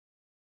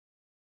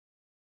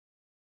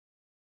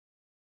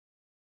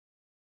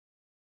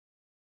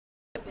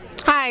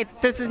Hi,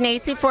 this is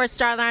Nacy for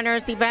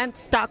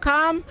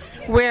StarlinersEvents.com.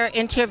 We're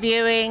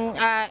interviewing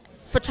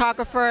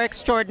photographer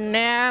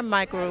extraordinaire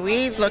Mike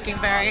Ruiz, looking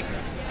very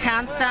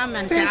handsome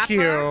and dapper. Thank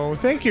you.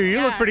 Thank you.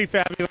 You look pretty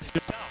fabulous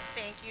yourself.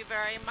 Thank you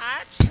very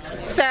much.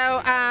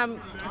 So,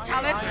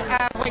 tell us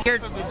what you're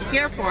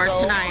here for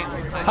tonight.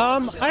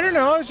 I don't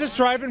know. I was just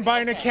driving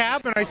by in a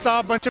cab and I saw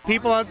a bunch of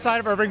people outside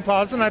of Irving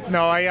Plaza. And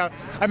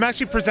I'm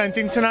actually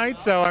presenting tonight,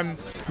 so I'm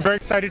very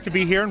excited to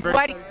be here. And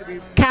What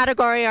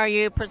category are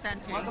you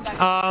presenting?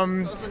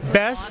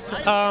 Best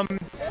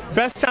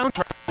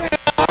soundtrack.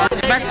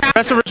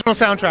 Best original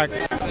soundtrack.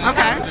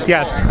 Okay.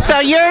 Yes. So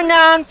you're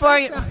known for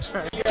your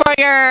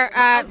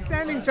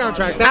Outstanding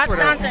soundtrack. That's what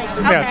it is.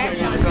 Okay.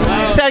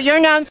 Yes. So you're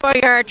known for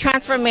your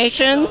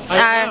transformations.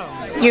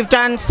 You've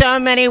done so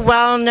many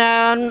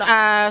well-known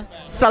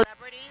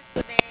celebrities.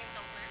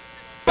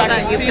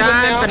 That you've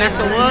done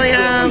Vanessa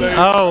Williams.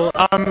 Oh,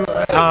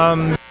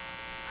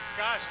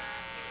 gosh,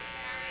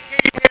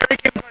 Katy Perry,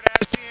 Kim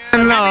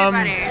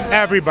Kardashian,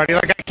 everybody.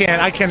 Like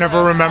I can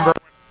never remember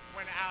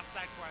when asked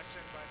that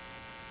question. But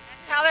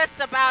Tell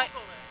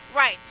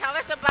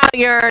us about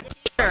your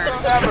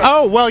T-shirts.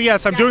 oh well,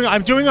 yes, I'm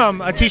doing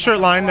a T-shirt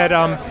line that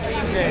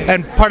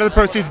and part of the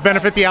proceeds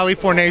benefit the Ali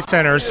Fournet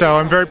Center. So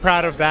I'm very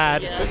proud of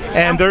that,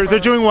 and they're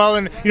doing well.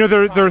 And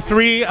there are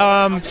 3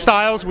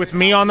 styles with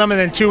me on them, and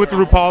then 2 with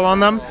RuPaul on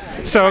them.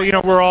 So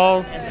we're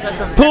all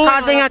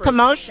Causing a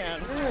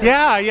commotion.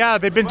 Yeah,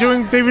 they've been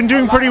doing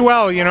pretty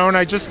well, and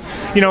I just,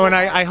 and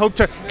I hope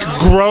to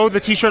grow the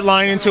T-shirt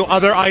line into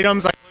other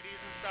items like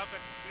hoodies and stuff,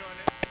 and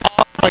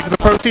like the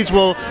proceeds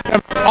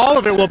all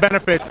of it will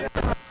benefit either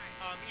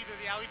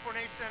the Ali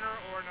Fournet Center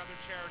or another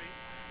charity.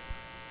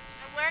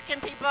 And where can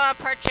people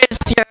purchase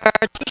your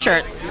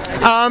T-shirts?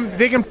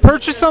 They can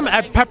purchase them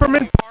at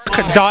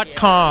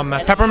peppermintpark.com.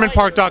 At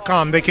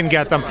peppermintpark.com, they can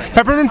get them.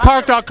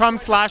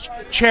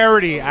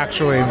 Peppermintpark.com/charity,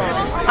 actually.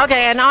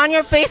 Okay, and on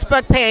your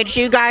Facebook page,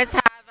 you guys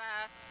have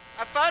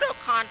a photo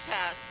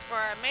contest for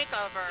a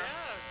makeover.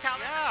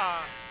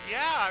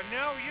 Yes,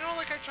 no,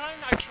 like I try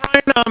and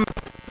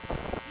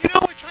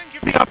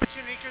give the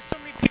opportunity, because so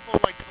many people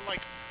like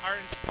are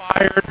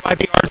inspired by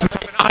the arts and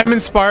stuff, and I'm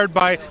inspired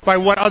by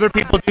what other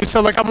people do.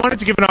 So like I wanted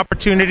to give an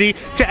opportunity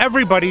to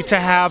everybody to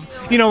have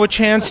a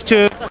chance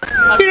to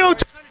kind of do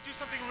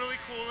something really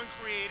cool and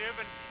creative,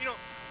 and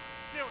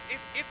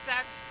if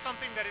that's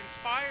something that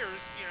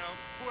inspires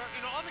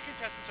all the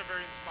contestants are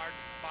very inspired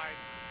by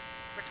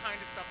the kind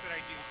of stuff that I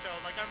do. So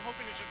like I'm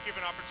hoping to just give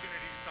an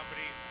opportunity to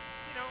somebody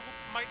who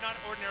might not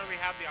ordinarily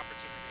have the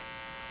opportunity.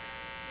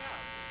 Yeah.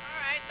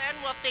 All right, then.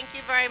 Well, thank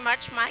you very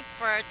much, Mike,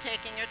 for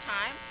taking your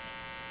time.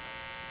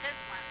 His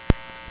one.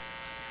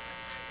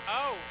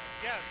 Oh,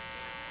 yes.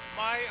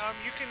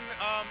 You can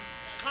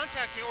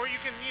contact me, or you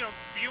can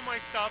view my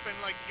stuff and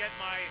like get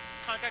my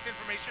contact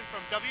information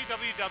from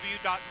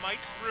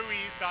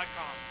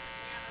www.mikeruiz.com.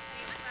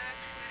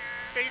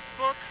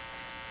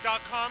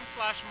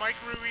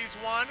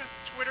 Facebook.com/MikeRuiz1,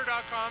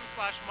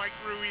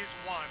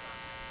 Twitter.com/MikeRuiz1. All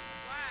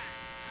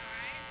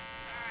right.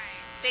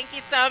 Thank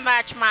you so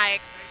much,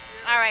 Mike.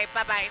 All right,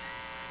 bye-bye.